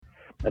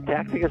A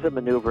tactic is a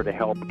maneuver to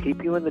help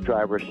keep you in the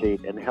driver's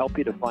seat and help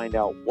you to find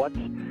out what's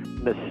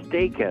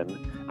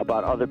mistaken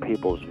about other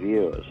people's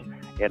views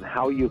and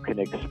how you can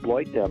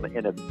exploit them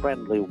in a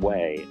friendly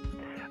way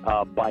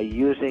by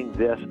using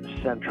this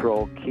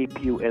central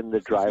keep you in the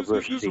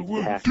driver's seat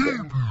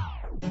tactic.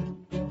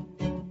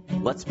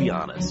 Let's be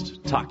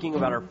honest, talking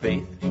about our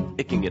faith,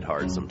 it can get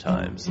hard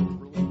sometimes.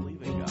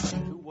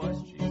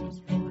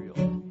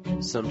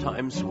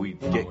 Sometimes we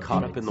get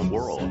caught up in the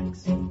world,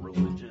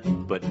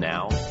 but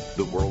now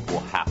the world will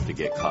have to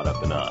get caught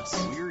up in us.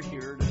 We're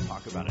here to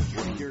talk about it.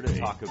 We're here to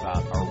talk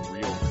about our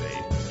real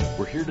faith.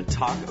 We're here to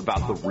talk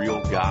about the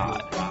real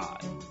God.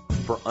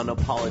 For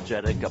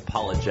unapologetic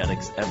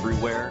apologetics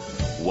everywhere,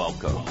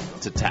 welcome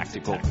to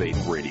Tactical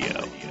Faith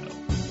Radio.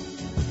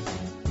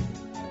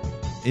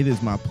 It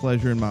is my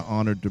pleasure and my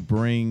honor to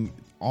bring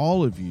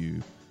all of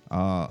you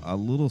a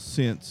little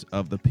sense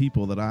of the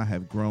people that I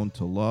have grown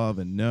to love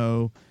and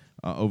know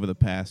over the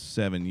past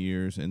 7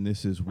 years, and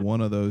this is one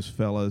of those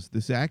fellas.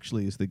 This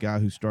actually is the guy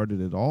who started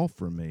it all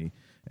for me,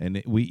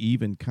 and we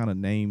even kind of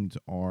named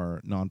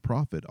our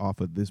nonprofit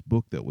off of this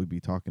book that we'll be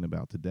talking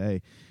about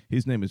today.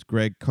 His name is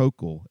Greg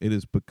Koukl. It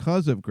is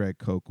because of Greg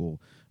Koukl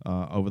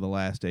over the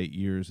last 8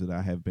 years that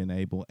I have been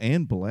able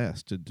and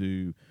blessed to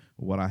do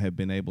what I have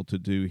been able to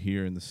do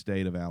here in the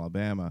state of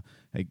Alabama.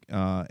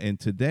 And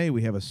today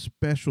we have a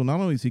special,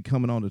 not only is he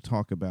coming on to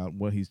talk about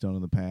what he's done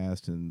in the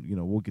past, and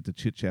we'll get to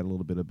chit-chat a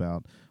little bit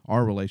about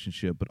our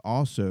relationship, but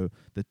also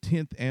the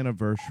 10th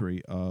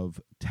anniversary of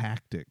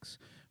Tactics,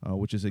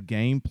 which is a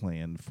game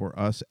plan for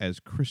us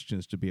as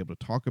Christians to be able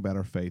to talk about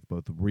our faith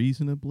both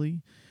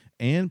reasonably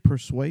and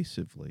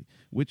persuasively,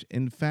 which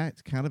in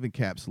fact kind of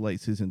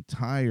encapsulates his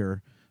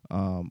entire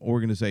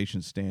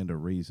organization, Stand to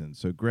Reason.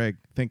 So Greg,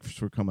 thanks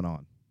for coming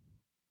on.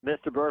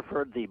 Mr.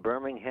 Burford, the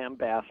Birmingham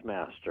Bass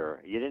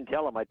Master. You didn't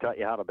tell him I taught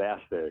you how to bass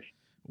fish.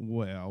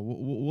 Well,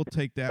 we'll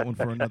take that one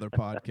for another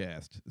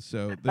podcast.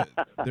 So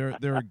there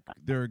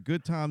are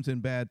good times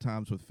and bad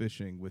times with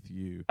fishing with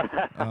you.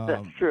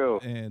 That's true.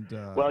 And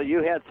well,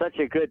 you had such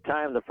a good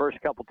time the first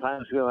couple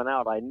times we went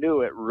out. I knew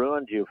it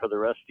ruined you for the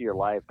rest of your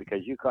life because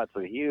you caught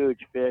some huge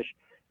fish.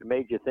 It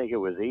made you think it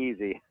was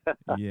easy.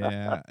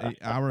 Yeah,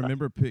 I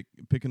remember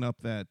picking up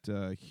that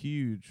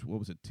huge,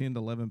 10 to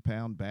 11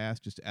 pound bass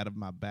just out of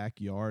my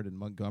backyard in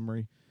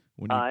Montgomery.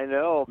 I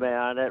know,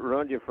 man. It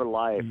ruined you for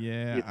life.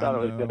 Yeah, you thought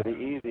it was going to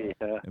be easy.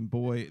 And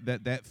boy,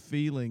 that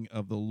feeling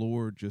of the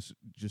Lord just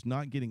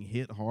not getting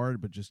hit hard,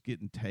 but just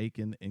getting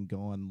taken and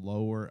going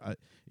lower.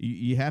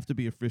 You have to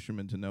be a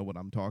fisherman to know what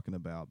I'm talking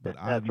about. But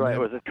that's right. It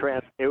was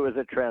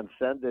a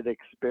transcendent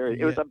experience.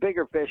 Yeah. It was a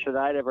bigger fish than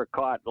I'd ever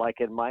caught,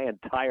 like in my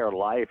entire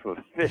life of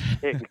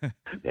fishing.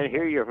 And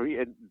here you're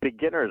in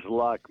beginner's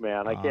luck,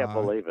 man. I can't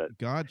believe it.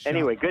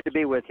 Anyway, good to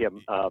be with you,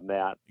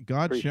 Matt.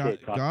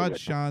 God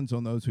shines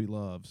on those who he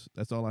loves.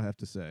 That's all I have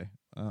to say.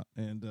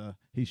 And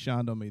he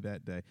shined on me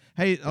that day.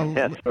 Hey,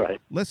 that's right.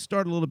 Let's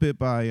start a little bit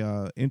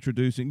by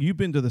introducing. You've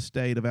been to the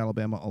state of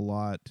Alabama a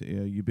lot.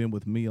 You've been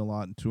with me a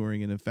lot in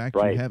touring. And, in fact,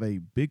 right. You have a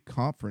big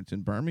conference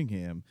in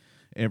Birmingham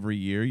every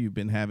year. You've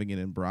been having it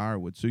in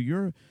Briarwood. So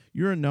you're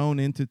a known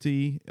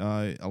entity.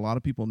 A lot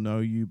of people know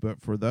you.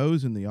 But for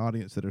those in the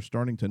audience that are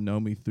starting to know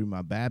me through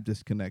my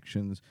Baptist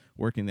connections,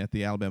 working at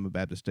the Alabama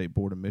Baptist State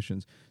Board of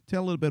Missions,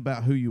 tell a little bit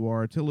about who you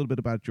are. Tell a little bit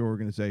about your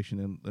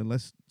organization. And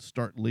let's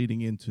start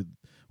leading into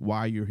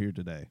why you're here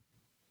today.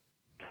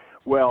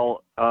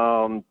 Well,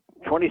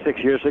 26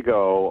 years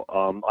ago,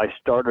 I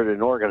started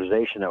an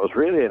organization that was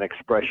really an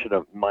expression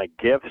of my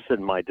gifts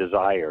and my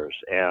desires.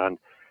 And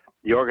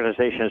the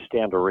organization is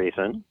Stand to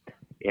Reason.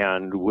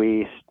 And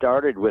we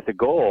started with the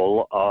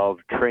goal of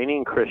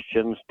training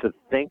Christians to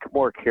think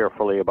more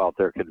carefully about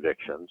their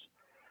convictions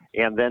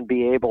and then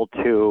be able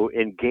to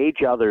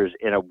engage others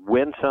in a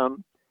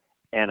winsome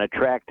and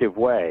attractive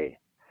way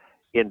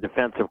in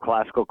defense of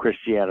classical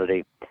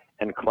Christianity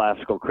and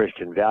classical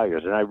Christian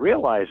values. And I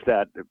realized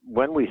that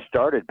when we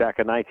started back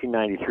in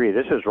 1993,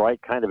 this is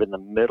right kind of in the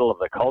middle of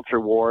the culture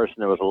wars,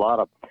 and there was a lot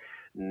of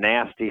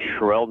nasty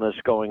shrillness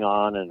going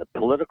on in the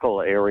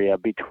political area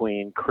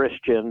between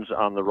Christians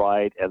on the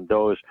right and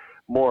those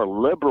more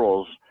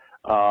liberals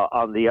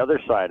on the other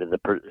side of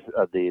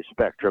the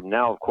spectrum.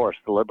 Now, of course,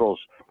 the liberals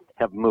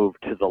have moved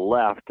to the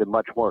left and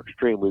much more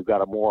extreme. We've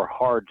got a more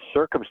hard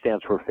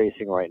circumstance we're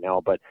facing right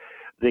now, but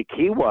the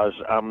key was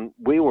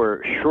we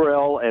were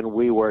shrill and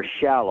we were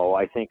shallow,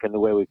 I think, in the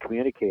way we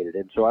communicated.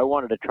 And so I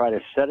wanted to try to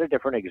set a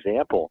different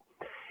example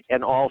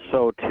and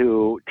also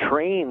to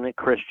train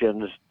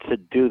Christians to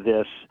do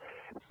this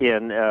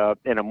in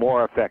a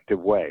more effective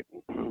way,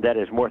 that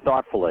is, more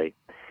thoughtfully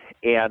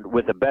and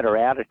with a better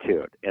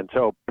attitude. And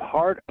so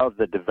part of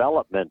the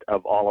development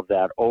of all of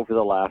that over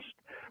the last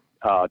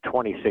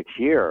 26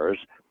 years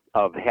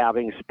of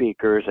having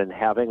speakers and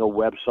having a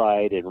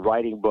website and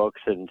writing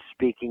books and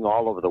speaking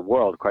all over the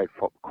world,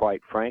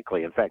 quite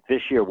frankly. In fact,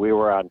 this year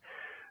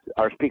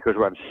our speakers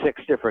were on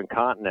 6 different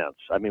continents.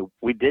 I mean,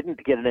 we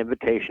didn't get an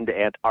invitation to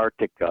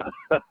Antarctica,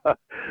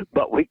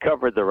 but we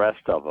covered the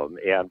rest of them,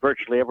 and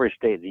virtually every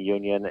state in the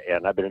Union,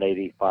 and I've been in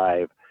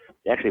 85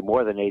 actually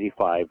more than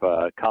 85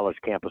 college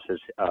campuses,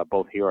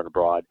 both here and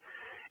abroad.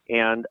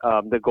 And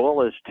the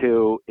goal is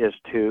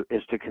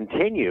to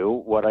continue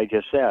what I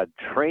just said,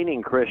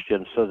 training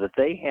Christians so that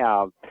they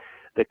have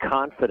the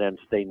confidence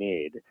they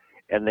need,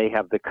 and they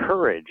have the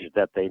courage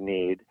that they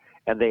need,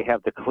 and they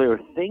have the clear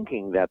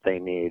thinking that they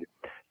need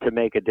to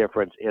make a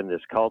difference in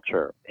this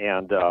culture.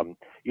 And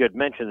you had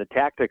mentioned the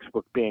tactics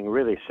book being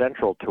really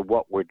central to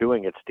what we're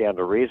doing at Stand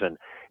to Reason.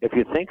 If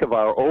you think of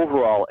our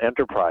overall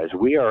enterprise,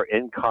 we are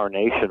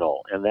incarnational,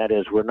 and that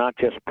is we're not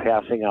just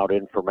passing out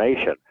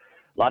information.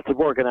 Lots of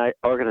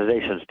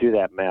organizations do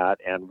that, Matt,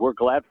 and we're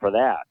glad for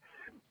that.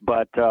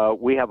 But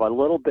we have a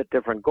little bit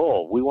different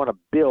goal. We want to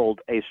build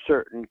a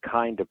certain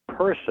kind of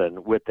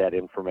person with that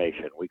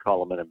information. We call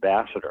them an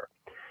ambassador.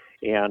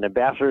 And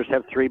ambassadors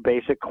have three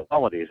basic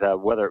qualities,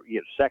 whether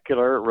you're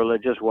secular,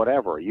 religious,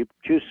 whatever. You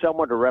choose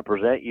someone to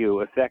represent you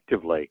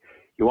effectively.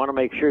 You want to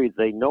make sure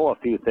they know a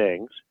few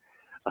things,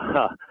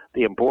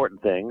 the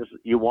important things.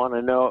 You want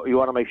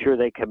to make sure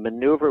they can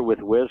maneuver with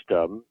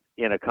wisdom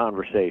in a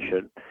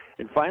conversation.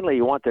 And finally,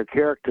 you want their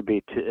character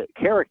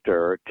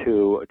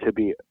to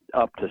be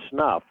up to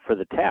snuff for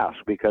the task,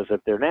 because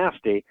if they're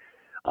nasty,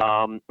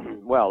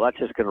 well, that's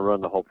just going to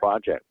ruin the whole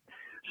project.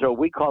 So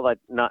we call that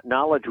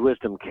knowledge,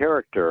 wisdom,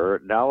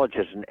 character. Knowledge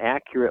is an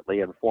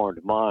accurately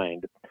informed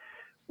mind.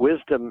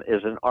 Wisdom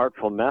is an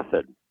artful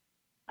method.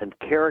 And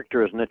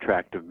character is an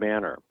attractive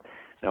manner.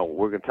 Now,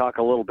 we're going to talk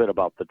a little bit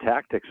about the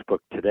tactics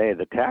book today.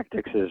 The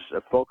tactics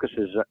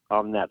focuses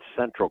on that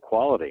central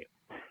quality,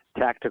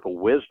 tactical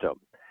wisdom.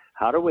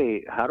 How do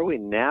we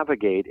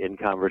navigate in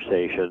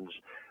conversations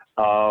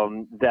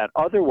that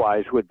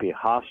otherwise would be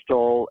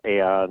hostile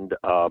and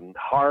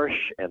harsh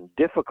and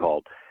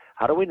difficult?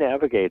 How do we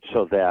navigate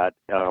so that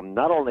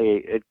not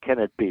only can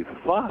it be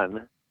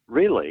fun,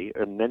 really,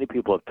 and many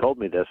people have told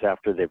me this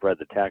after they've read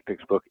the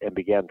tactics book and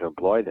began to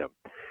employ them,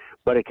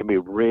 but it can be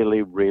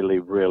really, really,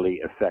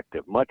 really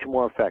effective, much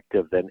more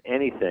effective than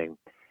anything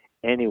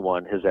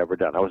anyone has ever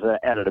done. I was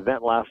at an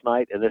event last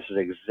night, and this is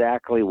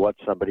exactly what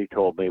somebody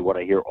told me, what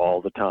I hear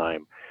all the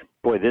time.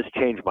 Boy, this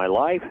changed my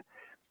life.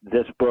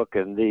 This book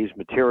and these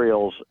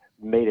materials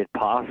made it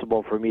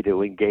possible for me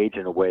to engage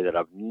in a way that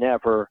I've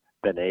never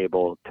been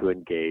able to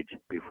engage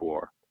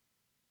before.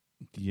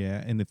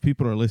 Yeah, and if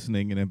people are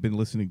listening and have been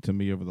listening to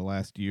me over the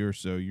last year or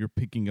so, you're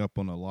picking up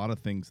on a lot of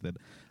things that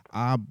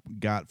I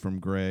got from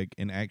Greg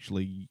and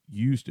actually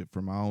used it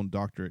for my own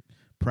doctorate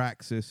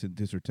praxis and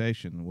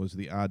dissertation. Was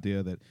the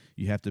idea that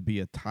you have to be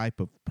a type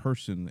of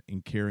person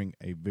in carrying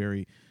a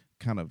very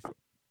kind of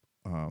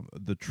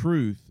the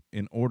truth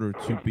in order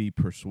to be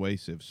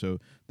persuasive. So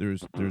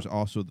there's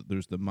also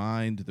there's the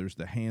mind, there's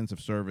the hands of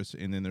service,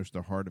 and then there's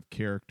the heart of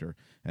character,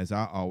 as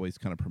I always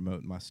kind of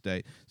promote in my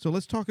state. So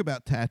let's talk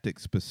about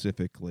tactics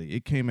specifically.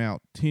 It came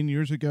out 10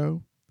 years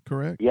ago,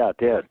 correct? Yeah, it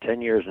did.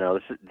 10 years now.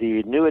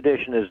 The new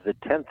edition is the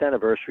 10th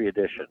anniversary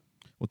edition.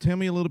 Well, tell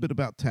me a little bit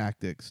about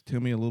tactics.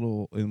 Tell me a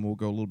little, and we'll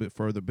go a little bit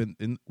further. But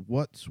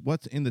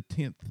what's in the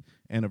 10th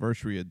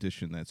anniversary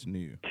edition that's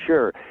new?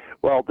 Sure.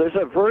 Well, there's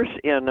a verse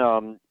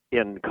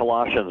in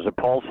Colossians, and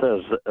Paul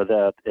says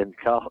that in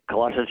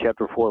Colossians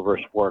chapter 4,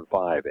 verse 4 and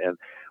 5. And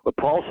what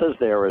Paul says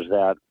there is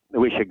that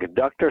we should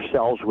conduct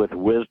ourselves with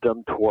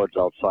wisdom towards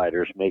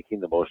outsiders, making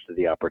the most of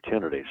the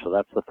opportunity. So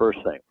that's the first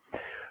thing.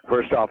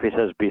 First off, he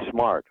says, be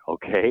smart,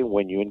 okay,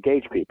 when you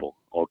engage people.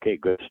 Okay,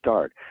 good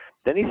start.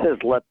 Then he says,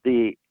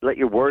 let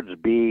your words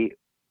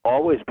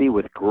always be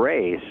with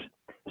grace,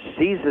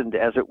 seasoned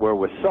as it were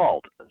with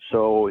salt.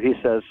 So he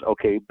says,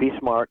 okay, be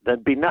smart,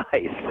 then be nice.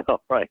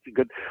 All right,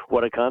 good.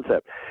 What a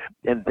concept.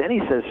 And then he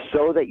says,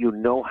 so that you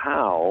know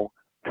how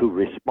to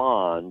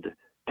respond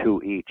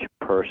to each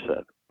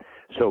person.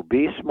 So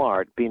be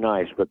smart, be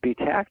nice, but be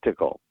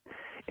tactical.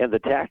 And the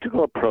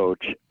tactical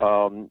approach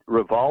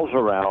revolves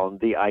around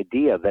the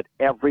idea that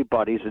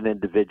everybody's an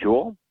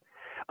individual.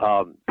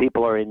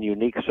 People are in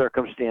unique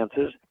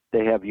circumstances.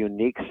 They have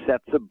unique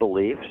sets of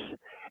beliefs.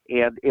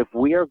 And if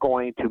we are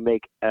going to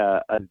make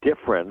a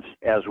difference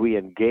as we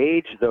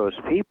engage those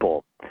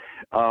people,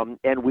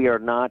 and we are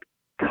not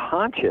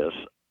conscious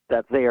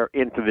that they are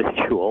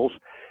individuals,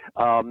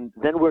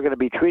 then we're going to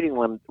be treating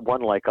them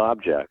one like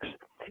objects.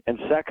 And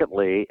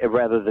secondly,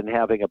 rather than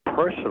having a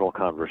personal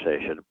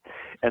conversation,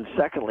 and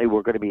secondly,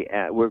 we're going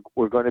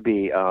to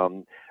be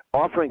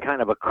offering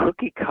kind of a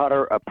cookie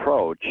cutter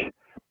approach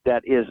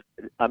that is,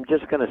 I'm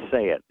just going to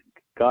say it.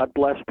 God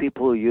bless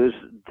people who use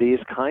these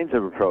kinds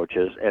of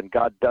approaches, and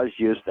God does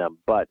use them.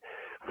 But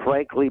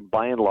frankly,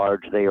 by and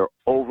large, they are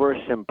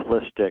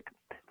oversimplistic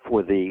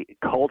for the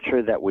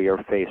culture that we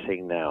are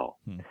facing now.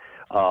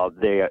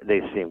 They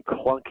seem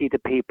clunky to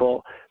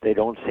people. They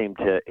don't seem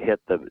to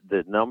hit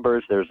the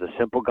numbers. There's a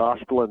simple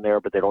gospel in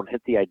there, but they don't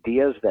hit the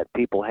ideas that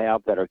people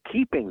have that are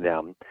keeping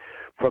them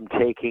from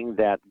taking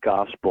that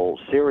gospel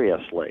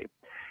seriously.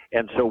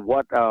 And so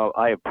what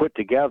I have put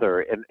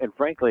together, and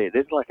frankly, it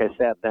isn't like I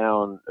sat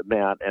down,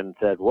 Matt, and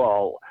said,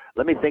 well,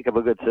 let me think of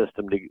a good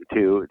system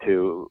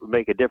to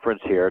make a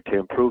difference here, to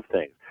improve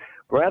things.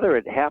 Rather,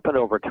 it happened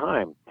over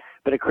time.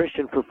 been a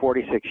Christian for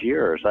 46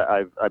 years.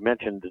 I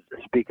mentioned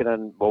speaking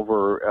on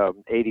over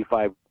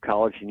 85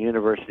 college and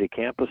university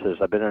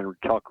campuses. I've been on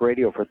talk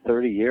radio for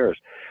 30 years.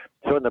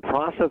 So in the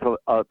process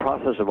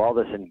of all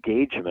this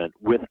engagement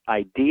with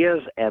ideas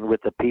and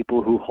with the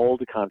people who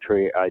hold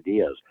contrary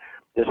ideas,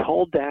 this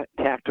whole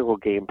tactical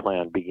game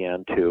plan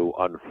began to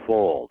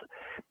unfold.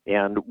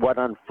 And what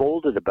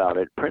unfolded about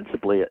it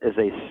principally is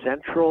a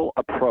central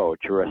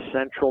approach or a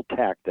central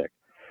tactic.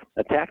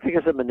 A tactic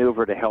is a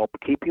maneuver to help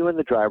keep you in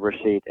the driver's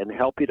seat and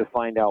help you to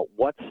find out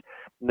what's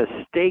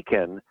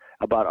mistaken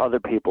about other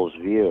people's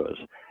views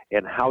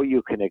and how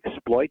you can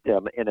exploit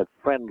them in a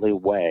friendly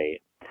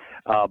way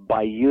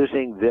by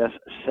using this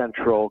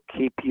central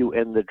keep you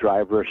in the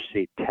driver's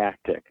seat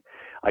tactic.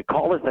 I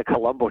call it the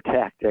Columbo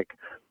tactic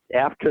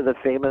after the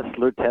famous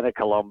Lieutenant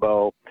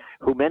Columbo,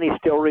 who many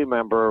still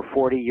remember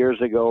 40 years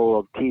ago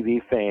of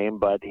TV fame,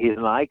 but he's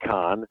an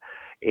icon.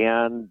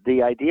 And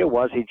the idea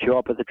was he'd show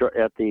up at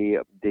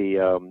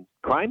the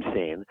crime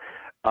scene,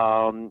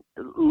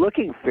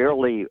 looking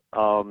fairly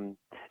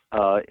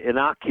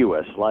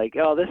innocuous, like,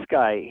 oh, this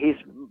guy, he's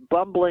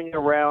bumbling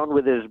around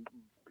with his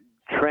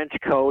trench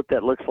coat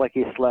that looks like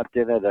he slept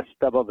in it, a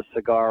stub of a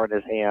cigar in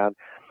his hand,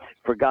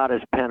 forgot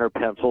his pen or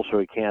pencil, so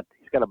he's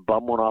got to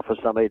bum one off of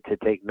somebody to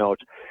take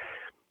notes.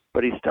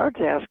 But he starts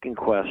asking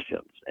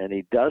questions, and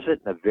he does it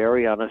in a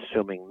very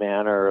unassuming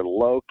manner,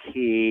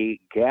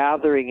 low-key,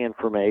 gathering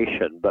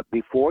information. But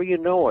before you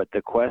know it,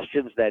 the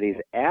questions that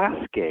he's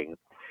asking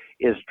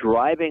is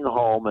driving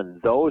home, and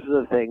those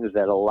are the things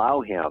that allow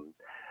him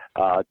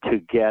to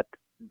get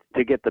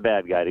the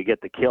bad guy, to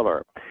get the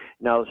killer.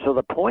 Now, so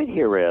the point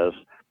here is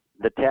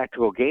the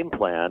tactical game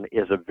plan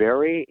is a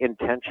very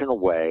intentional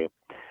way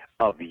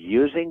of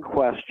using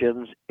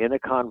questions in a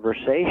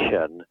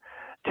conversation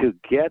to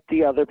get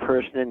the other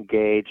person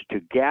engaged,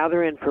 to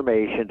gather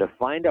information, to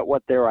find out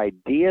what their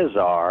ideas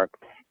are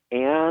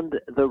and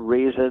the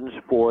reasons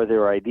for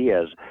their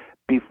ideas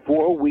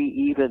before we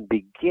even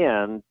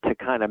begin to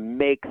kind of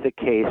make the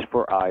case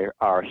for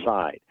our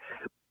side.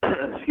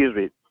 Excuse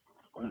me.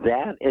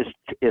 That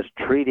is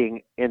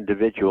treating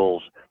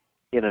individuals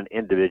in an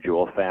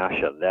individual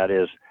fashion. That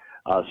is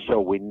so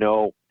we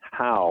know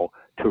how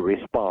to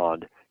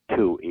respond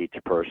to each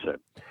person.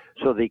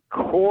 So the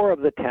core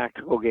of the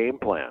tactical game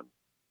plan,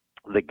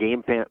 the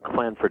game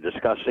plan for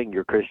discussing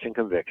your Christian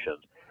convictions,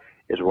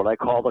 is what I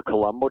call the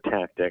Columbo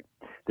tactic.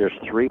 There's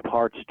 3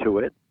 parts to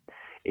it,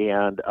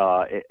 and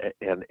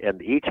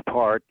each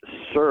part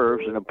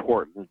serves an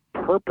important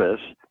purpose.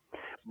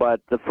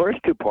 But the first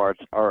 2 parts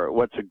are,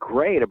 what's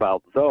great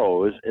about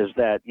those is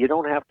that you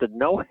don't have to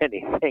know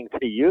anything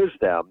to use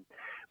them,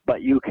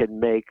 but you can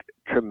make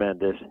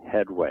tremendous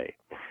headway.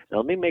 Now,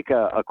 let me make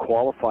a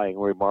qualifying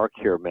remark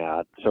here,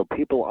 Matt, so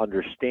people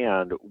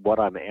understand what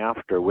I'm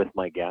after with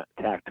my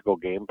tactical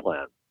game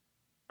plan.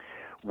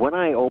 When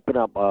I open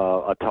up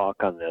a talk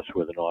on this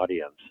with an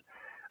audience,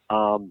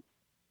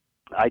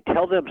 I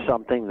tell them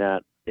something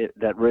that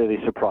really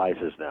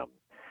surprises them.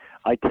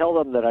 I tell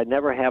them that I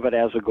never have it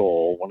as a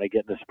goal when I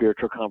get in a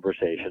spiritual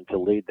conversation to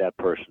lead that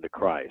person to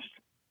Christ.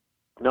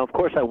 Now, of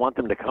course, I want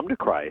them to come to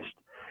Christ,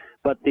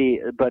 but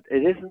it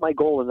isn't my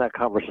goal in that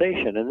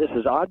conversation. And this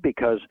is odd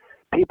because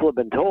people have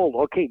been told,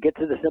 okay, get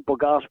to the simple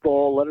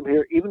gospel, let them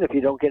hear, even if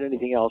you don't get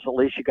anything else, at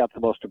least you got the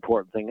most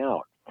important thing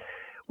out.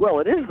 Well,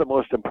 it is the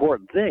most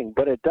important thing,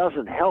 but it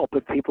doesn't help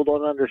if people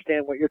don't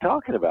understand what you're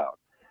talking about.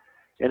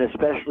 And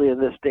especially in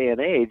this day and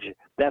age,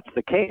 that's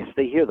the case.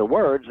 They hear the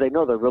words, they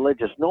know the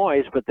religious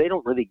noise, but they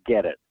don't really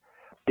get it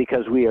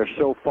because we are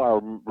so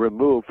far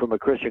removed from a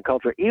Christian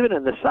culture, even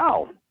in the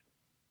South,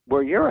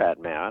 where you're at,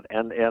 Matt.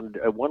 And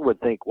one would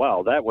think,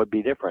 wow, that would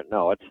be different.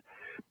 No,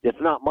 it's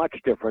not much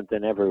different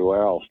than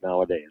everywhere else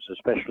nowadays,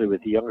 especially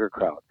with the younger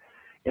crowd.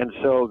 And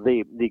so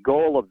the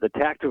goal of the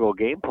tactical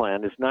game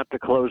plan is not to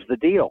close the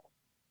deal.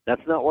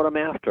 That's not what I'm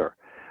after.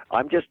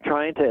 I'm just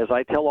trying to, as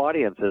I tell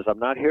audiences, I'm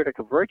not here to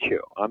convert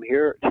you. I'm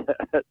here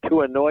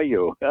to annoy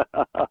you.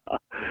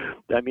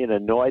 I mean,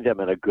 annoy them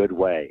in a good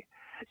way,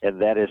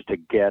 and that is to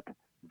get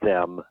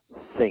them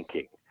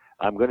thinking.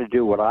 I'm going to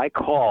do what I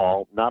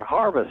call not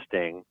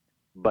harvesting,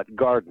 but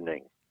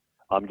gardening.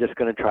 I'm just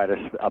going to try to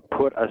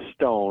put a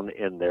stone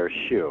in their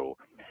shoe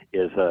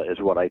is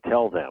what I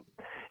tell them.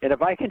 And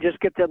if I can just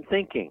get them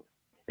thinking,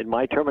 in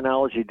my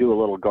terminology, do a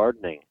little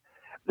gardening,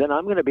 then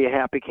I'm going to be a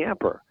happy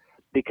camper.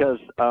 Because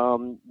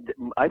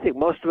I think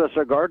most of us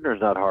are gardeners,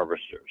 not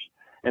harvesters.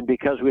 And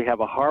because we have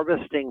a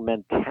harvesting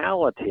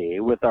mentality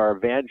with our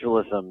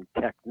evangelism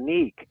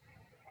technique,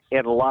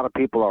 and a lot of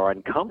people are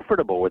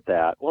uncomfortable with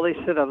that, well, they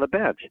sit on the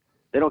bench.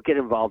 They don't get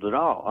involved at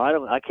all.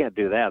 I can't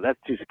do that.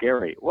 That's too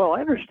scary. Well, I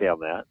understand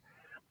that.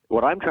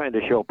 What I'm trying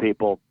to show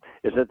people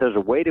is that there's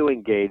a way to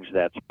engage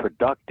that's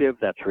productive,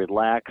 that's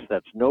relaxed,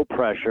 that's no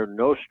pressure,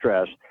 no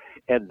stress,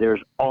 and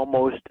there's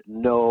almost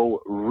no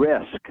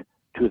risk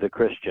to the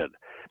Christian.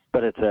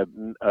 But it's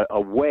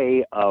a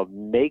way of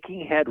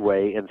making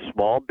headway in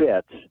small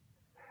bits,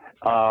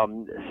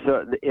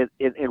 so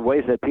in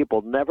ways that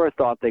people never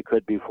thought they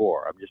could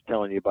before. I'm just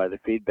telling you by the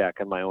feedback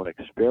and my own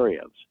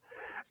experience.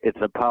 It's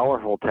a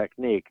powerful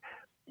technique.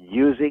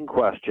 using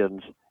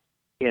questions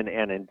in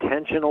an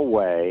intentional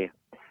way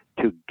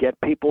to get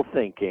people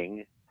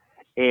thinking,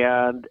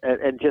 and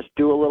just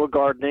do a little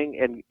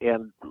gardening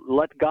and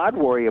let God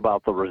worry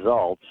about the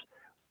results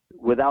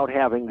without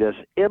having this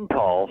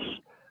impulse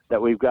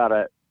that we've got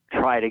to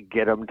try to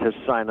get them to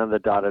sign on the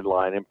dotted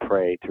line and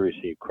pray to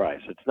receive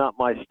Christ. It's not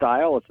my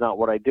style. It's not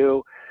what I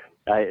do.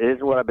 It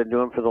isn't what I've been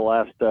doing for the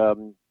last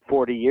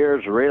 40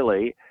 years,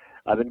 really.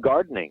 I've been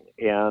gardening,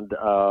 and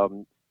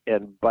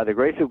by the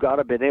grace of God,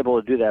 I've been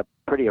able to do that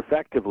pretty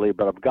effectively,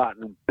 but I've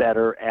gotten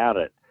better at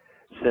it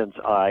since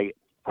I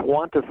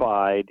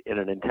quantified in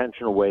an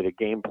intentional way the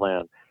game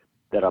plan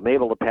that I'm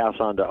able to pass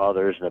on to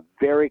others in a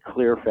very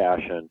clear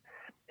fashion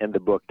in the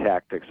book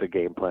Tactics, a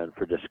Game Plan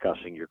for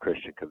Discussing Your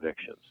Christian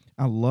Convictions.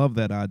 I love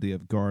that idea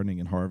of gardening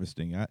and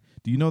harvesting.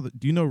 Do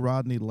you know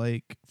Rodney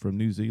Lake from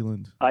New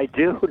Zealand? I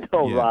do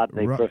know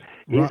Rodney.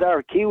 He's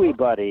our Kiwi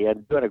buddy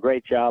and doing a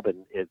great job.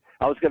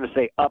 I was going to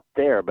say up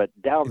there, but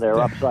down there,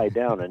 upside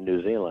down in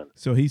New Zealand.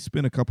 So he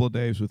spent a couple of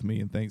days with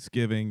me in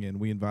Thanksgiving, and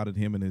we invited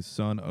him and his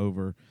son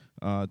over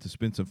to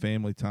spend some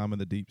family time in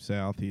the Deep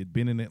South. He had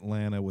been in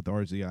Atlanta with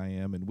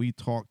RZIM, and we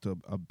talked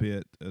a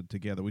bit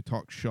together. We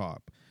talked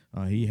shop.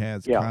 He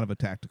has kind of a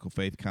tactical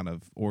faith kind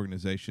of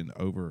organization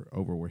over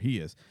where he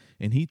is.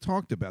 And he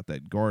talked about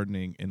that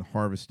gardening and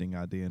harvesting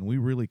idea, and we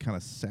really kind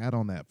of sat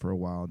on that for a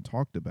while and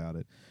talked about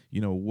it.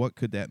 What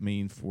could that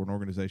mean for an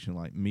organization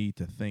like me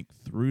to think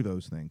through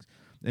those things?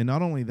 And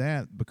not only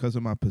that, because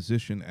of my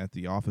position at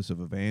the Office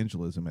of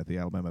Evangelism at the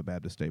Alabama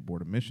Baptist State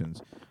Board of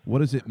Missions, what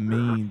does it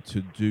mean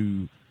to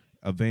do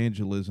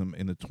evangelism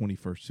in the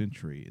 21st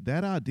century?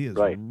 That idea is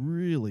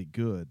really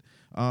good.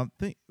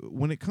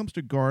 When it comes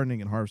to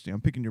gardening and harvesting,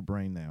 I'm picking your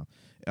brain now.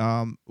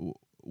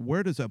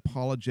 Where does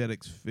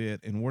apologetics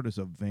fit, and where does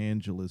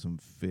evangelism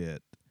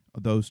fit?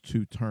 Those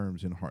two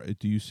terms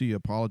do you see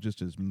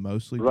apologist as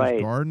mostly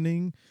just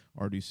gardening,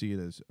 or do you see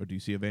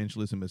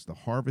evangelism as the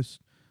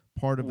harvest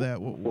part of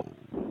that?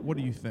 What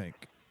do you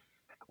think?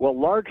 Well,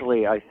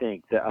 largely, I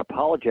think that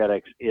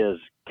apologetics is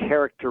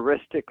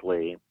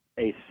characteristically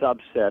a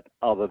subset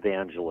of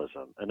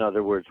evangelism. In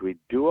other words, we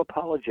do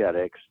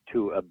apologetics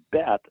to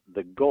abet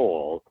the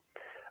goal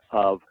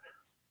of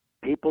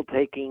people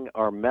taking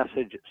our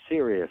message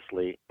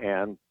seriously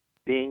and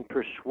being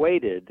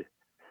persuaded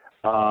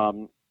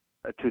to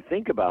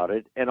think about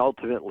it and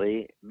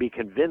ultimately be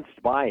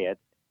convinced by it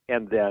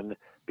and then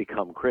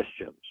become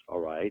Christians, all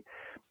right?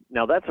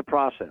 Now, that's a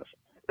process.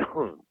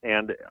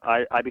 And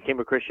I became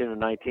a Christian in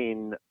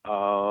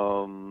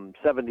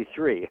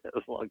 1973. It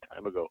was a long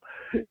time ago.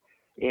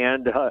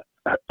 And,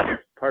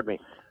 pardon me,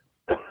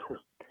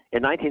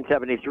 in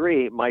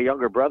 1973, my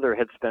younger brother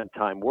had spent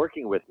time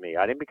working with me.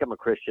 I didn't become a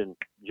Christian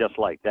just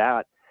like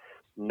that.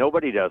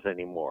 Nobody does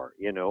anymore.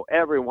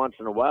 Every once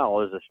in a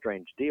while is a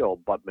strange deal,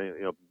 but,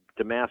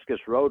 Damascus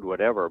Road,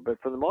 whatever. But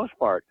for the most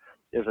part,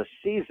 there's a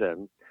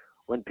season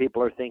when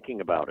people are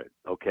thinking about it,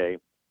 okay?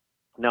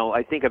 Now,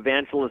 I think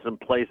evangelism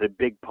plays a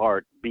big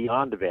part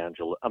beyond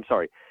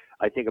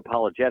I think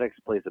apologetics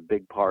plays a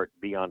big part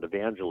beyond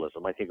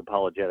evangelism. I think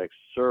apologetics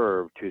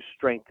serve to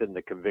strengthen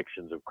the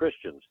convictions of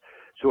Christians,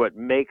 so it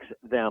makes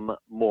them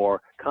more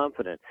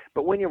confident.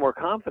 But when you're more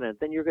confident,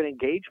 then you're going to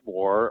engage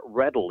more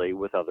readily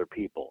with other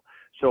people.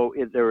 So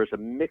there is a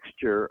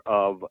mixture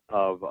of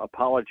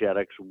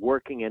apologetics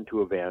working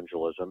into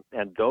evangelism,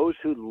 and those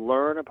who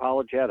learn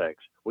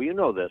apologetics, well, you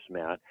know this,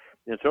 Matt,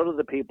 and so do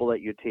the people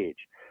that you teach.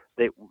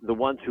 The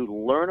ones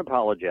who learn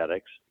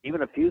apologetics,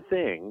 even a few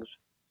things,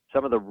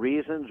 some of the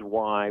reasons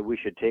why we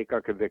should take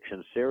our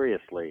convictions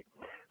seriously,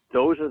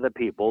 those are the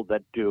people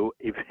that do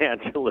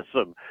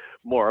evangelism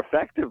more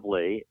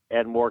effectively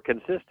and more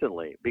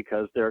consistently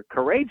because they're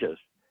courageous,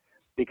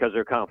 because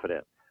they're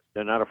confident.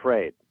 They're not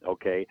afraid,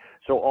 okay?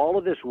 So all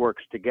of this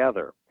works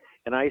together.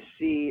 And I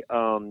see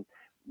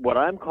what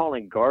I'm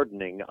calling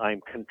gardening, I'm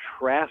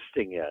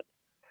contrasting it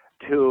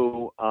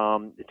to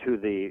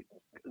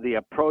the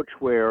approach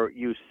where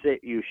you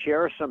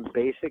share some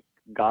basic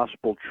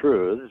gospel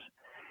truths,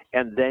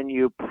 and then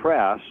you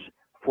press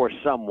for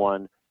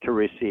someone to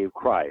receive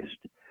Christ.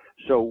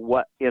 So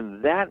what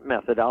in that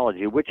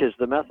methodology, which is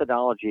the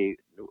methodology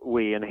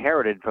we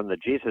inherited from the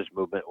Jesus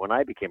movement when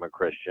I became a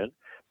Christian,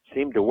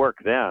 seemed to work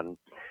then,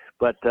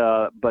 but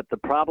the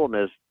problem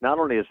is not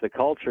only has the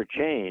culture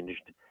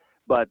changed,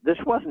 but this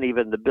wasn't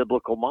even the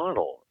biblical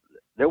model.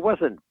 There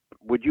wasn't,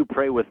 would you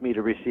pray with me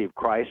to receive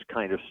Christ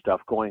kind of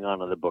stuff going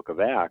on in the book of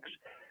Acts.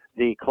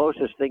 The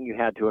closest thing you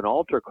had to an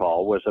altar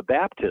call was a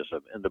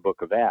baptism in the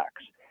book of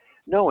Acts.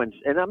 No, and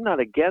I'm not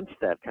against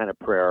that kind of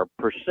prayer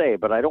per se,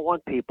 but I don't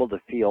want people to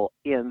feel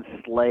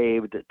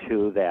enslaved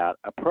to that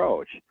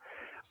approach.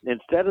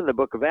 Instead, in the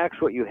book of Acts,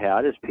 what you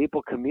had is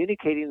people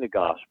communicating the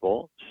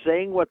gospel,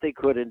 saying what they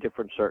could in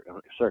different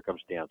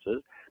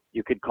circumstances.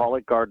 You could call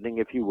it gardening,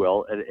 if you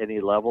will, at any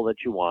level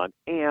that you want,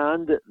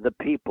 and the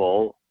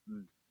people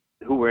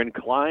who were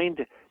inclined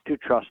to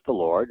trust the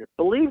Lord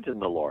believed in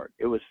the Lord.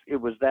 It was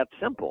that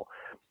simple.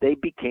 They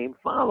became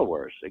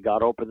followers.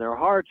 God opened their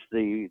hearts.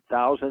 The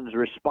thousands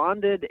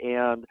responded,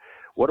 and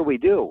What do we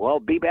do? Well,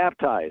 be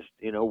baptized.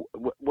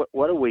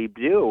 What do we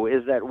do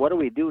is that what do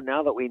we do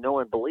now that we know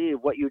and believe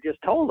what you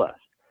just told us?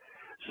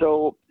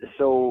 So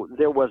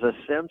there was a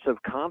sense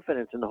of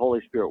confidence in the Holy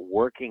Spirit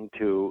working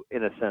to,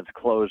 in a sense,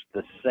 close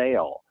the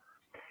sale.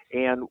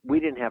 And we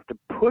didn't have to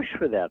push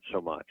for that so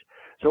much.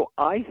 So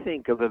I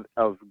think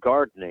of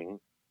gardening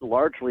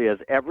largely as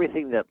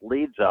everything that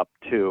leads up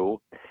to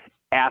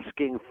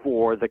asking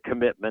for the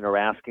commitment or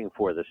asking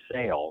for the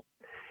sale.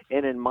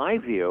 And in my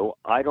view,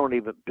 I don't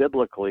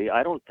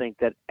think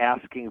that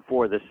asking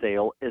for the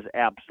sale is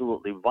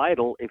absolutely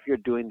vital. If you're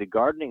doing the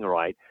gardening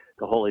right,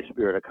 the Holy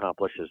Spirit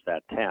accomplishes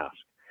that task.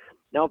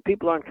 Now, if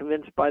people aren't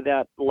convinced by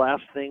that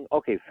last thing,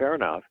 okay, fair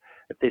enough.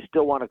 If they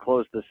still want to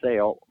close the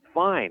sale,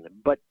 fine.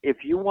 But if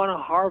you want to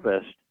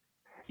harvest,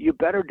 you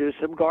better do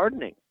some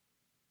gardening.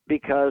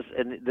 Because,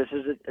 and this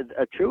is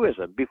a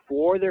truism,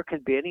 before there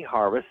can be any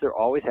harvest, there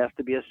always has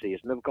to be a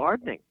season of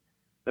gardening.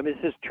 I mean,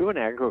 this is true in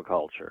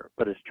agriculture,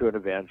 but it's true in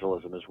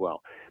evangelism as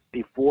well.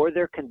 Before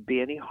there can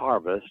be any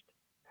harvest,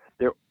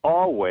 there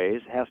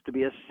always has to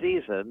be a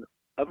season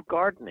of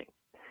gardening.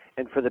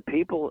 And for the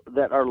people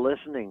that are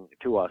listening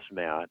to us,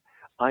 Matt,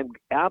 I'm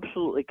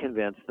absolutely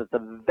convinced that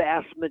the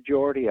vast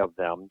majority of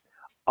them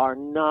are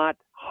not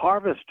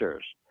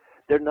harvesters.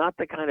 They're not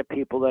the kind of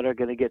people that are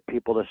going to get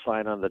people to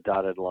sign on the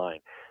dotted line.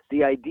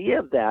 The idea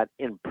of that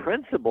in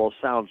principle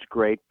sounds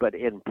great, but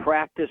in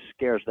practice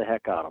scares the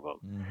heck out of them.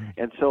 Mm-hmm.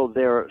 And so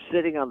they're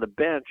sitting on the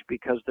bench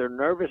because they're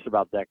nervous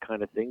about that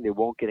kind of thing. They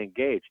won't get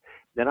engaged.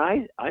 Then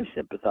I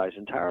sympathize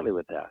entirely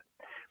with that.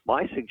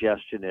 My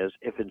suggestion is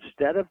if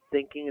instead of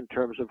thinking in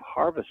terms of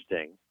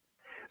harvesting,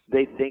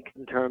 they think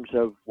in terms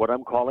of what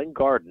I'm calling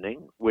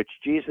gardening, which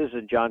Jesus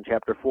in John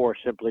chapter 4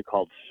 simply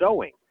called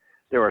sowing.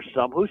 There are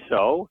some who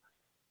sow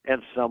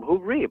and some who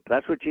reap.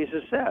 That's what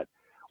Jesus said.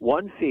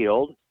 One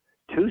field,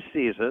 two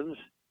seasons,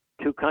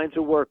 two kinds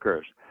of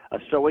workers. A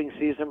sowing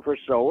season for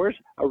sowers,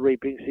 a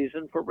reaping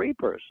season for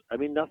reapers. I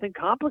mean, nothing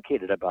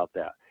complicated about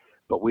that,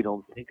 but we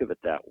don't think of it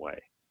that way.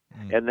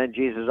 And then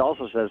Jesus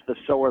also says the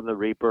sower and the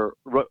reaper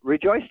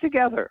rejoice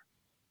together.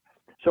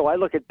 So I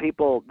look at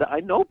people, I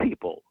know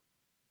people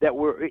that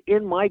were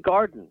in my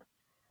garden.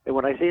 And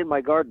when I say in my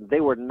garden, they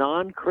were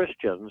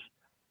non-Christians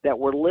that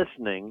were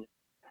listening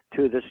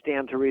to the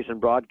Stand to Reason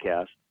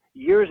broadcast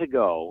years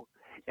ago,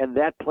 and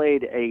that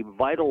played a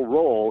vital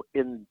role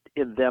in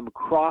them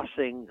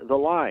crossing the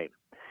line.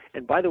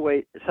 And by the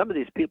way, some of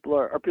these people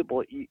are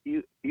people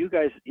you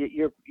guys,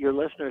 your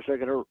listeners are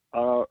going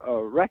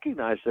to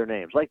recognize their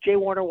names, like J.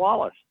 Warner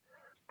Wallace,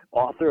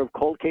 author of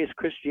Cold Case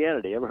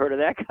Christianity. Ever heard of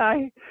that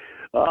guy?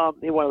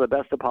 He's one of the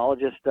best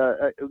apologists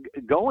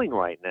going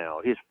right now.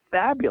 He's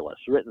fabulous.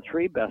 Written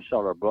 3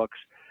 bestseller books,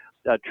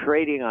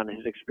 trading on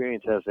his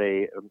experience as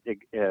a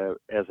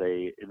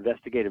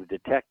investigative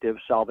detective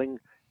solving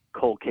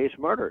cold case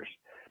murders.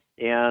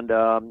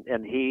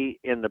 And he,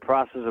 in the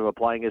process of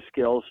applying his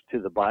skills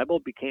to the Bible,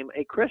 became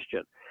a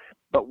Christian.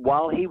 But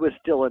while he was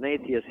still an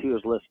atheist, he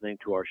was listening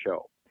to our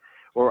show.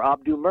 Or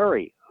Abdu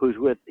Murray, he's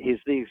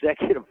the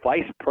executive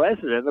vice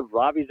president of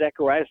Ravi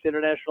Zacharias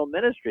International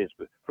Ministries,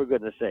 for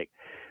goodness sake.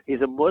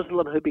 He's a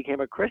Muslim who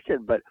became a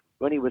Christian, but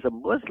when he was a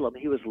Muslim,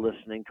 he was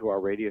listening to our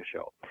radio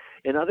show.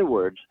 In other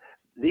words,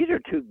 these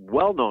are 2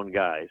 well-known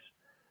guys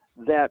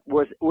that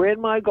were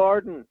in my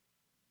garden.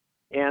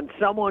 And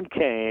someone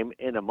came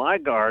into my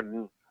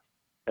garden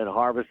and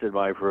harvested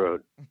my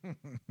fruit. Do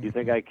you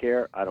think I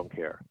care? I don't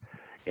care.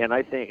 And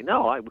I think,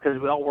 because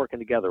we're all working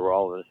together. We're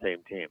all in the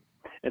same team.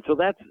 And so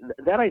that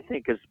I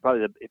think is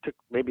probably, it took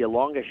maybe a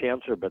longish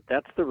answer, but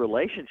that's the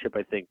relationship,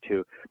 I think,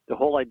 to the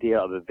whole idea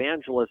of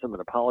evangelism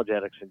and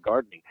apologetics and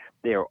gardening.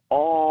 They are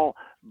all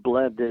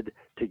blended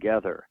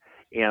together.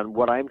 And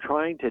what I'm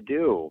trying to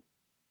do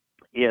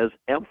is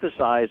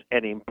emphasize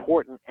an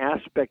important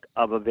aspect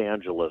of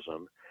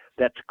evangelism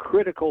that's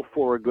critical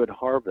for a good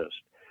harvest,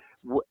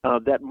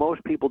 that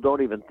most people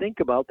don't even think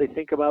about. They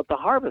think about the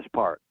harvest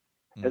part.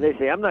 And they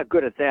say, I'm not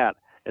good at that.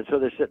 And so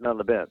they're sitting on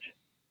the bench.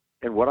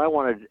 And what I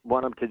want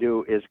them to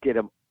do is get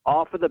them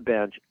off of the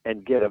bench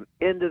and get them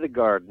into the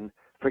garden.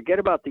 Forget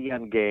about the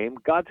end game.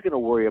 God's going to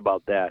worry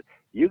about that.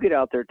 You get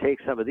out there, take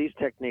some of these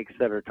techniques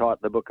that are taught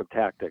in the book of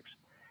Tactics,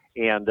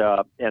 and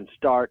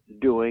start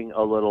doing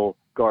a little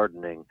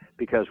gardening,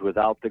 because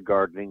without the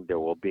gardening, there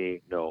will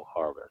be no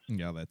harvest.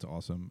 Yeah, that's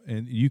awesome.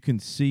 And you can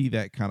see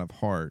that kind of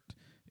heart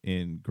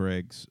in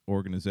Greg's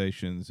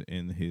organizations,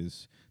 in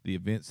the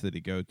events that he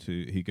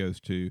goes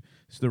to.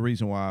 It's the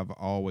reason why I've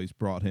always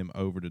brought him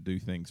over to do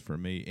things for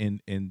me.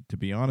 And to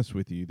be honest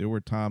with you, there were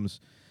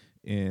times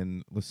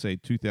in, let's say,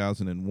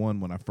 2001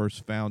 when I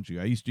first found you.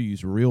 I used to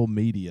use Real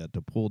Media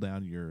to pull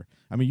down you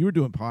were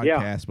doing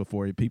podcasts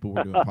before people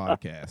were doing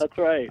podcasts. That's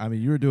right. I mean,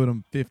 you were doing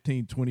them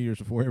 15, 20 years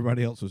before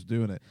everybody else was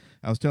doing it.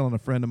 I was telling a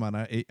friend of mine,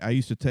 I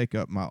used to take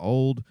up my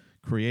old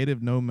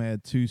Creative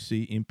Nomad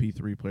 2C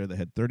MP3 player that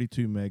had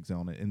 32 megs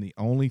on it, and the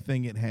only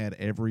thing it had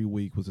every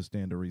week was a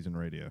Stand to Reason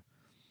radio,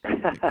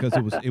 because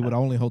it would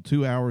only hold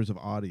 2 hours of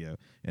audio,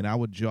 and I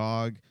would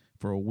jog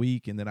for a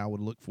week, and then I would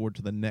look forward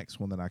to the next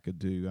one that I could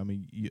do.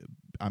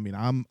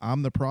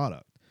 I'm the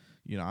product.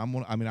 You know,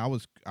 I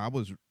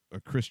was a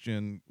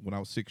Christian when I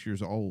was 6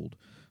 years old,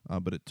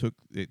 but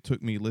it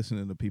took me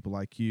listening to people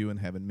like you and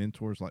having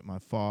mentors like my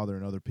father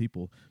and other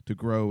people to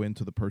grow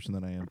into the person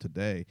that I am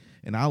today.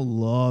 And I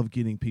love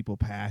getting people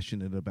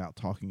passionate about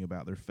talking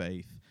about their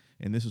faith.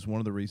 And this is one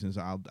of the reasons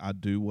I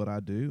do what I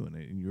do.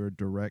 And you're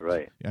direct.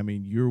 Right. I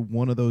mean, you're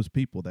one of those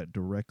people that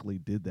directly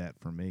did that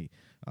for me.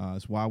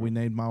 It's why we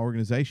named my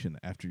organization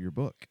after your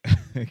book,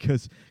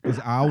 because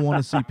I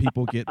want to see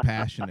people get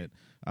passionate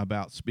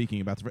about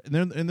speaking about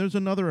and there's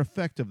another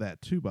effect of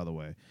that too. By the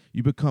way,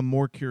 you become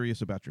more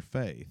curious about your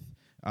faith.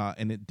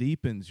 And it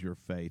deepens your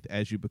faith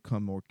as you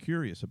become more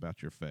curious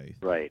about your faith.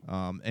 Right.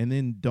 And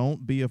then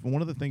don't be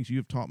one of the things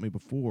you've taught me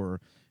before,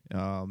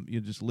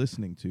 you're just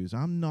listening to, is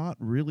I'm not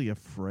really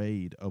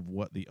afraid of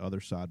what the other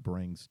side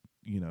brings,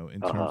 in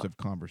terms of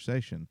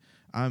conversation.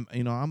 I'm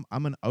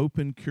an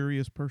open,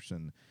 curious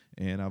person,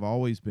 and I've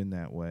always been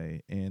that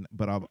way.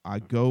 But I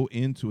go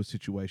into a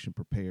situation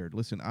prepared.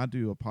 Listen, I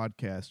do a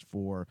podcast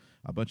for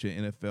a bunch of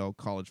NFL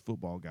college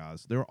football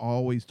guys. They're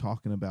always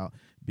talking about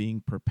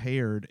being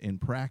prepared in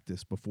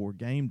practice before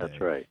game day.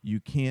 That's right. You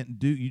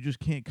just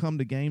can't come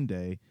to game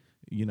day,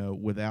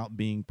 without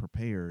being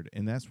prepared.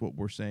 And that's what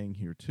we're saying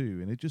here too.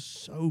 And it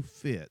just so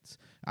fits.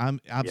 I've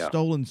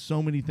stolen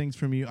so many things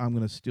from you. I'm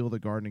going to steal the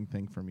gardening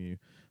thing from you.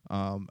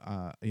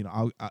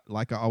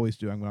 Like I always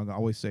do, I'm going to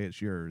always say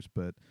it's yours,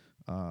 but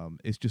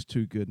it's just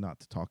too good not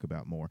to talk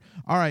about more.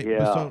 All right.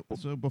 Yeah.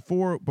 So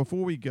before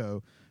we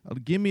go,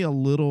 give me a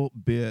little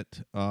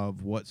bit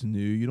of what's new.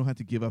 You don't have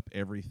to give up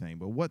everything,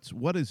 but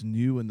what is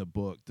new in the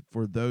book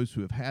for those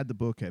who have had the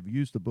book, have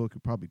used the book, who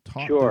probably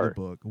taught through the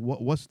book?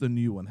 What's the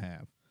new one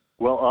have?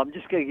 Well, I'm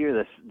just going to give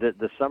you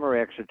the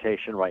summary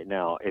exhortation right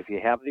now. If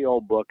you have the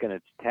old book and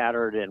it's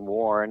tattered and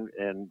worn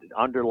and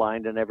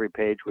underlined in every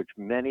page, which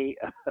many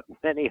of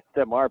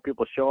them are,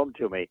 people show them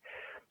to me,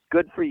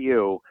 good for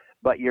you,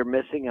 but you're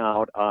missing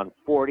out on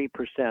 40%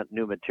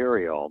 new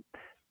material,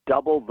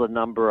 double the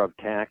number of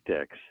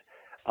tactics,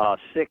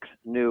 6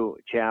 new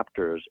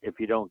chapters if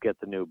you don't get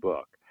the new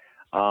book.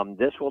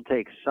 This will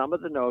take some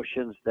of the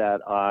notions that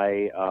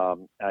I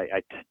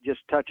just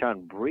touch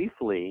on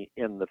briefly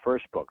in the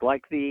first book,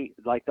 like the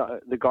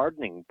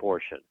gardening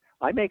portion.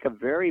 I make a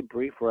very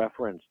brief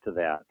reference to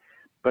that,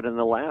 but in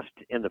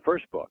the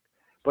first book.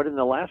 But in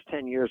the last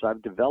 10 years,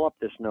 I've developed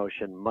this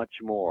notion much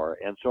more,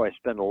 and so I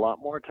spend a lot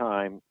more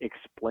time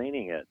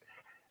explaining it,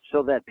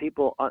 so that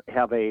people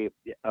have a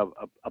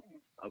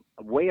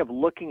way of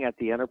looking at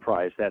the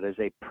enterprise that is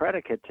a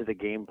predicate to the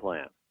game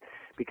plan.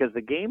 Because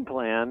the game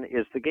plan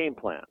is the game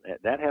plan.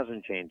 That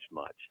hasn't changed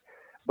much.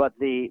 But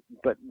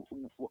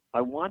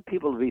I want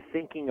people to be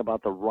thinking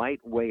about the right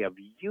way of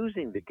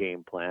using the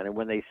game plan. And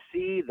when they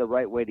see the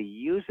right way to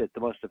use it,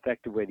 the most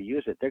effective way to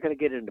use it, they're going to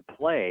get into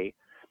play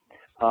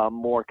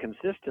more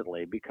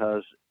consistently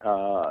because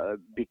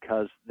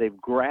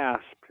they've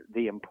grasped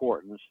the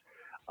importance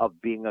of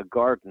being a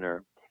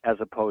gardener as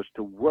opposed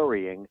to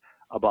worrying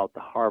about the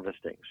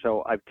harvesting.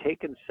 So I've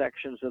taken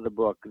sections of the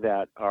book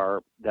that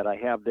I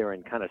have there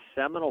in kind of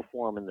seminal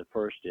form in the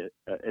first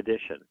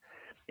edition,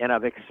 and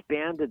I've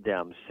expanded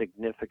them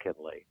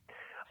significantly.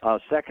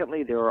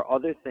 Secondly, there are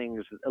other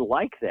things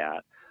like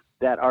that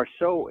are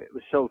so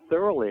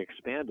thoroughly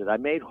expanded. I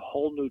made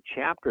whole new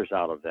chapters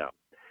out of them.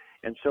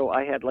 And so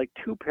I had like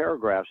 2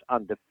 paragraphs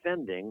on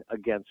defending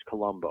against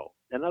Columbo.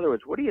 In other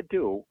words, what do you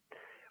do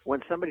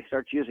when somebody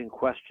starts using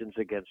questions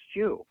against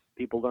you?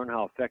 People learn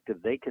how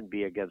effective they can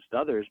be against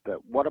others,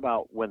 but what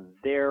about when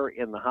they're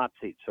in the hot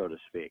seat, so to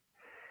speak?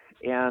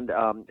 And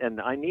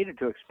I needed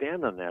to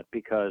expand on that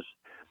because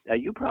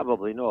you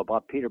probably know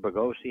about Peter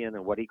Boghossian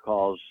and what he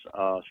calls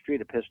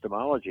street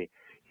epistemology.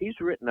 He's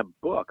written a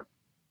book,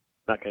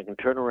 like I can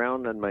turn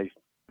around and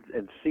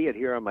see it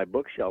here on my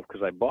bookshelf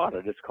because I bought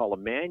it. It's called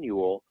A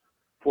Manual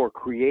for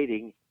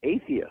Creating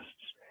Atheists.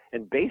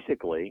 And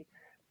basically,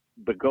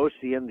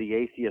 Boghossian, the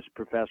atheist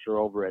professor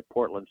over at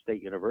Portland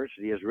State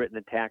University, has written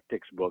a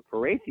tactics book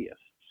for atheists.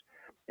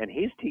 And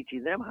he's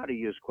teaching them how to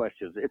use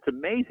questions. It's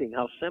amazing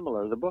how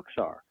similar the books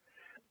are.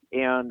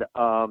 And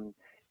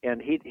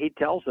he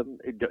tells them,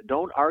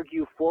 don't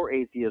argue for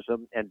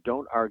atheism and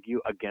don't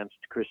argue against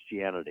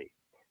Christianity.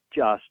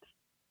 Just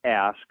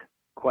ask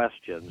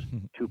questions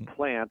to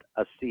plant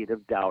a seed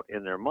of doubt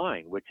in their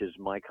mind, which is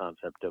my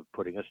concept of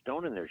putting a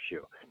stone in their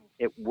shoe.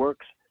 It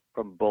works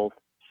from both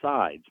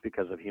sides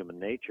because of human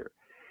nature.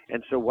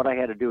 And so what I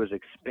had to do is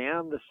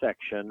expand the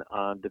section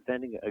on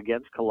defending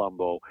against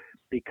Columbo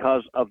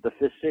because of the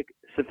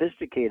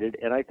sophisticated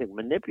and I think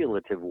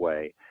manipulative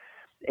way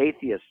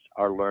atheists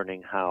are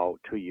learning how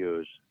to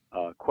use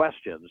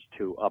questions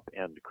to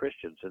upend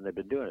Christians, and they've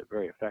been doing it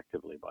very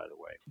effectively, by the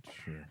way.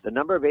 Sure. The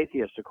number of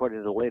atheists, according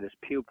to the latest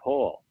Pew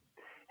poll,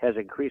 has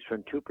increased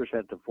from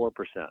 2% to 4%.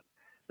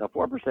 Now,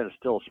 4% is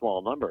still a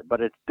small number, but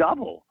it's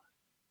double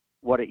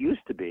what it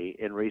used to be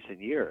in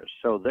recent years.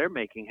 So they're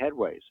making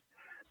headways.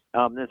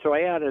 And so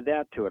I added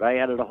that to it. I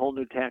added a whole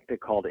new tactic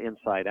called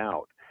Inside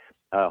Out,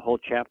 a whole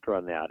chapter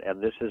on that.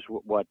 And this is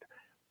what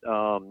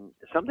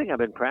something I've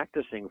been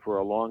practicing for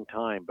a long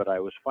time, but I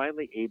was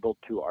finally able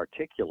to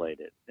articulate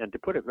it. And to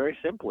put it very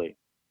simply,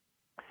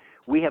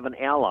 we have an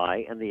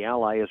ally, and the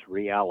ally is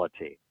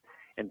reality.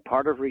 And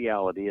part of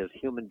reality is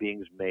human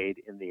beings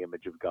made in the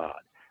image of God.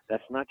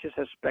 That's not just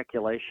a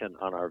speculation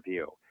on our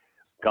view.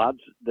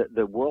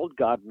 The world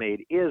God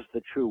made is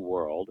the true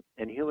world,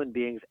 and human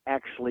beings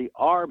actually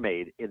are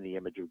made in the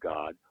image of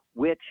God,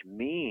 which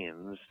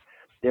means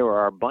there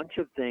are a bunch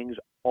of things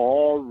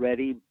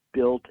already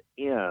built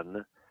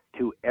in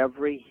to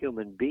every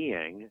human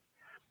being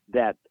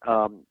that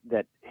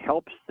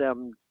helps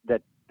them,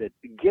 that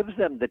gives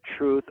them the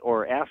truth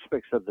or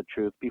aspects of the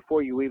truth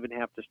before you even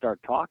have to start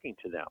talking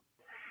to them.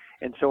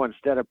 And so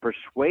instead of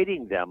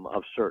persuading them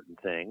of certain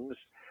things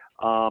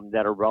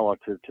that are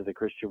relative to the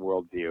Christian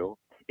worldview,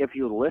 if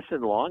you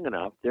listen long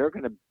enough, they're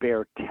going to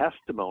bear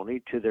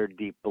testimony to their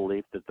deep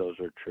belief that those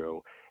are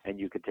true, and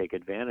you can take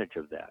advantage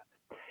of that.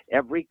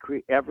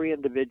 Every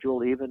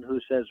individual, even who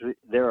says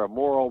they're a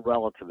moral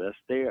relativist,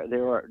 they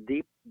are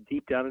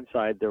deep down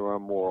inside, they're a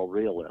moral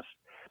realist.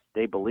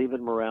 They believe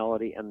in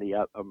morality, and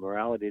the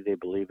morality they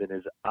believe in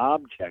is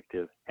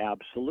objective,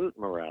 absolute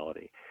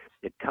morality.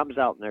 It comes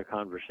out in their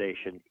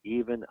conversation,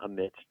 even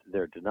amidst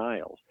their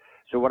denials.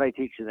 So what I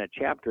teach in that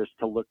chapter is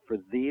to look for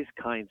these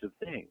kinds of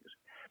things.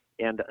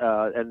 And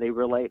they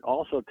relate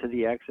also to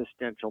the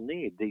existential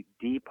need, the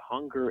deep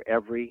hunger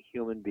every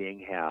human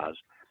being has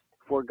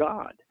for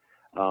God.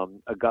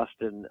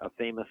 Augustine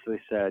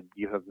famously said,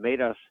 "You have made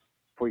us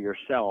for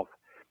yourself,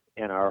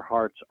 and our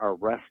hearts are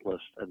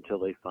restless until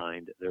they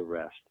find their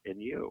rest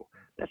in you."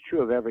 That's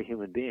true of every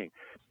human being.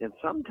 And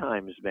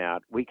sometimes,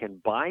 Matt, we can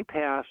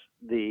bypass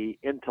the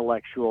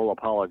intellectual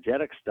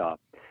apologetic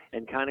stuff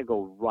and kind of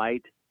go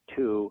right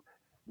to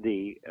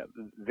the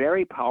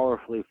very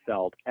powerfully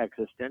felt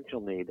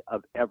existential need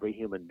of every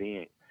human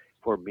being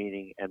for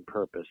meaning and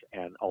purpose,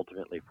 and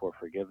ultimately for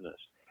forgiveness.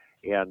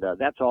 And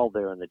that's all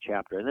there in the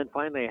chapter. And then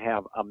finally, I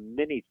have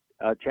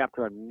a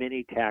chapter on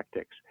mini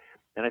tactics.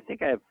 And I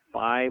think I have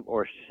 5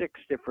 or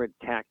 6 different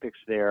tactics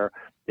there.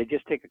 They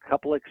just take a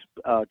couple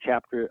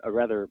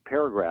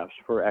paragraphs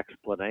for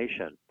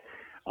explanation.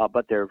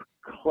 But they're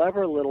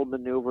clever little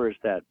maneuvers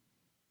that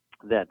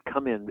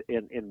come in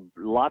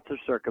lots of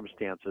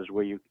circumstances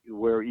where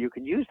you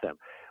can use them.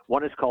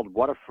 One is called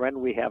 "What a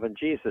Friend We Have in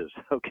Jesus."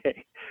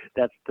 Okay,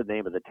 that's the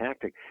name of the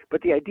tactic.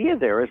 But the idea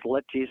there is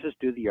let Jesus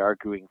do the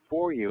arguing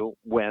for you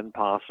when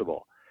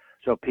possible.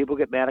 So if people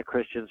get mad at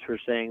Christians for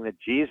saying that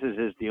Jesus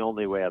is the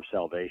only way of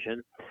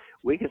salvation,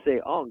 we can say,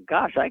 "Oh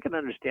gosh, I can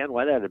understand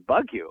why that would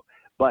bug you,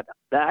 but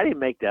I didn't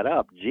make that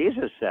up.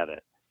 Jesus said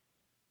it.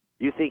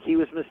 You think he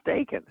was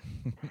mistaken."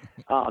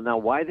 Now,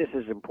 why this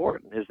is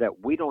important is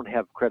that we don't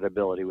have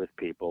credibility with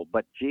people,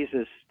 but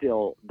Jesus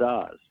still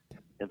does.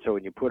 And so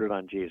when you put it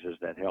on Jesus,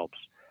 that helps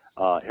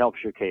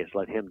your case.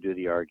 Let him do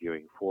the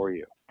arguing for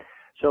you.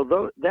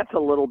 So that's a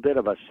little bit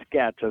of a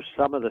sketch of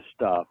some of the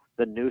stuff,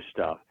 the new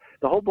stuff.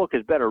 The whole book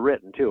is better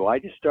written, too. I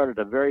just started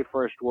the very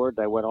first word,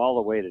 and I went all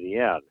the way to the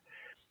end.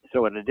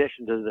 So in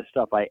addition to the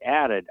stuff I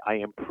added, I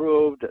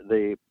improved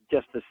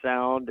just the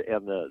sound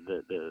and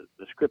the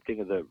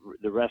scripting of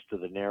the rest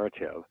of the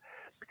narrative,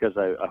 because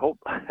I hope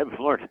I've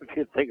learned a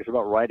few things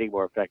about writing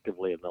more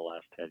effectively in the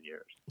last 10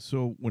 years.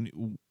 So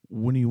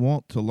when you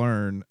want to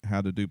learn how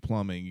to do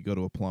plumbing, you go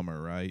to a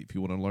plumber, right? If you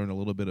want to learn a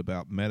little bit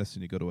about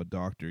medicine, you go to a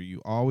doctor. You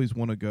always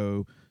want to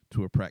go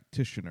to a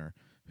practitioner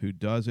who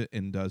does it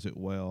and does it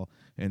well,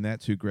 and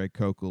that's who Greg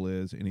Koukl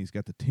is. And he's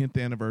got the 10th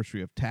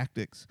anniversary of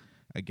Tactics.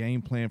 A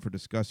game plan for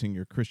discussing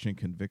your Christian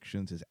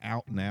convictions is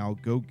out now.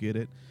 Go get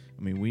it.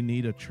 I mean, we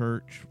need a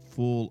church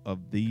full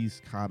of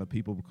these kind of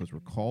people because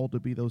we're called to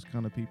be those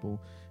kind of people.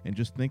 And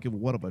just think of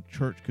what a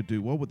church could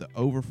do. What would the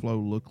overflow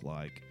look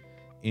like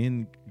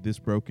in this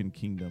broken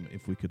kingdom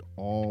if we could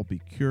all be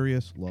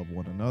curious, love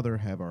one another,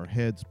 have our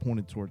heads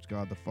pointed towards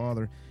God the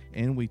Father,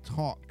 and we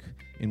talk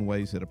in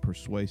ways that are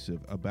persuasive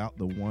about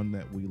the one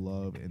that we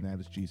love, and that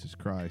is Jesus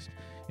Christ.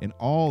 And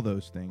all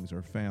those things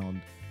are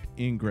found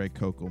in Greg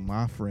Koukl,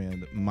 my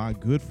friend, my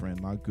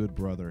good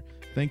brother.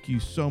 Thank you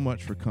so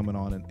much for coming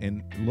on.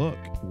 And look,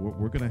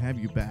 we're going to have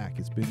you back.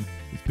 It's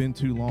been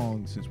too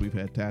long since we've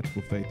had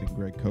Tactical Faith and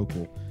Greg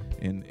Koukl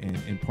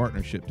in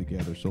partnership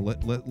together. So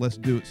let's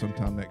do it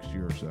sometime next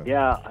year or so.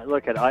 Yeah,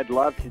 look, I'd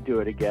love to do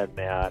it again,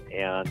 Matt.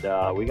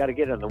 And we got to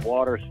get in the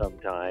water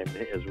sometime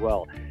as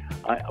well.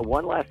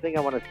 One last thing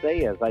I want to say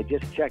is I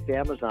just checked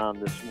Amazon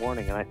this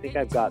morning, and I think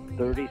I've got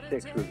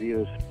 36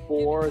 reviews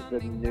for the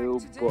new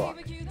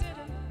book.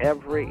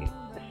 Every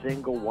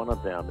single one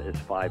of them is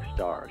 5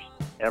 stars.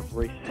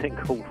 Every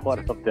single one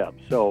of them.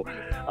 So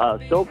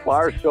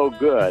far, so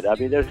good. I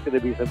mean, there's going to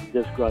be some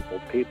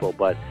disgruntled people,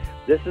 but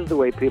this is the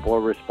way people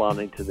are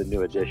responding to the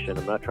new edition.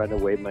 I'm not trying to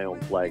wave my own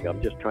flag.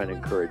 I'm just trying to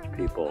encourage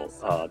people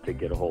to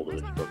get a hold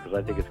of this book, because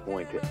I think it's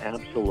going to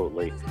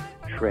absolutely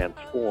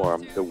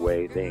transform the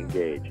way they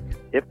engage.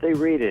 If they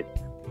read it,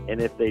 and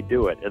if they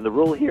do it. And the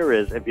rule here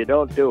is, if you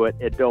don't do it,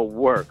 it don't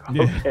work.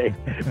 Yeah. Okay,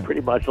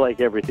 pretty much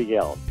like everything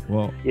else.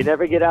 Well, You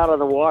never get out on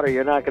the water,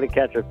 you're not going to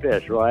catch a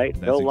fish, right?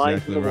 That's No lines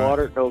exactly in the right.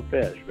 water, no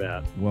fish,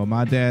 man. well,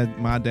 my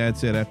dad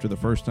said after the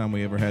first time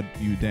we ever had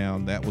you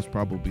down, that was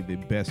probably the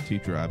best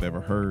teacher I've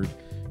ever heard.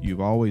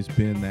 You've always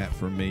been that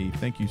for me.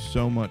 Thank you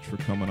so much for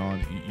coming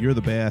on. You're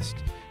the best.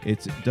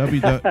 It's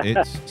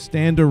it's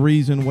Stand to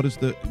Reason. What is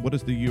the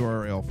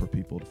URL for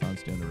people to find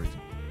Stand to Reason?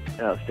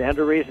 Stand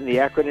to Reason, the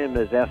acronym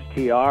is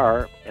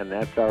STR, and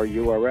that's our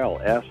URL,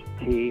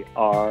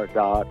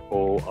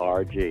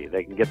 str.org.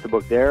 They can get the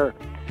book there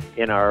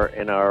in our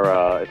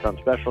it's on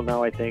special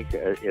now, I think,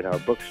 in our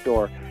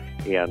bookstore.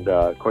 And,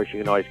 of course, you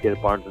can always get it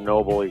at Barnes &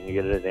 Noble. You can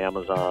get it at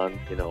Amazon,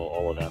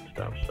 all of that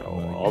stuff. So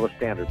all the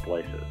standard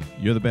places.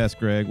 You're the best,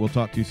 Greg. We'll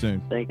talk to you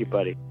soon. Thank you,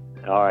 buddy.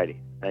 All righty.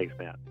 Thanks,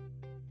 Matt.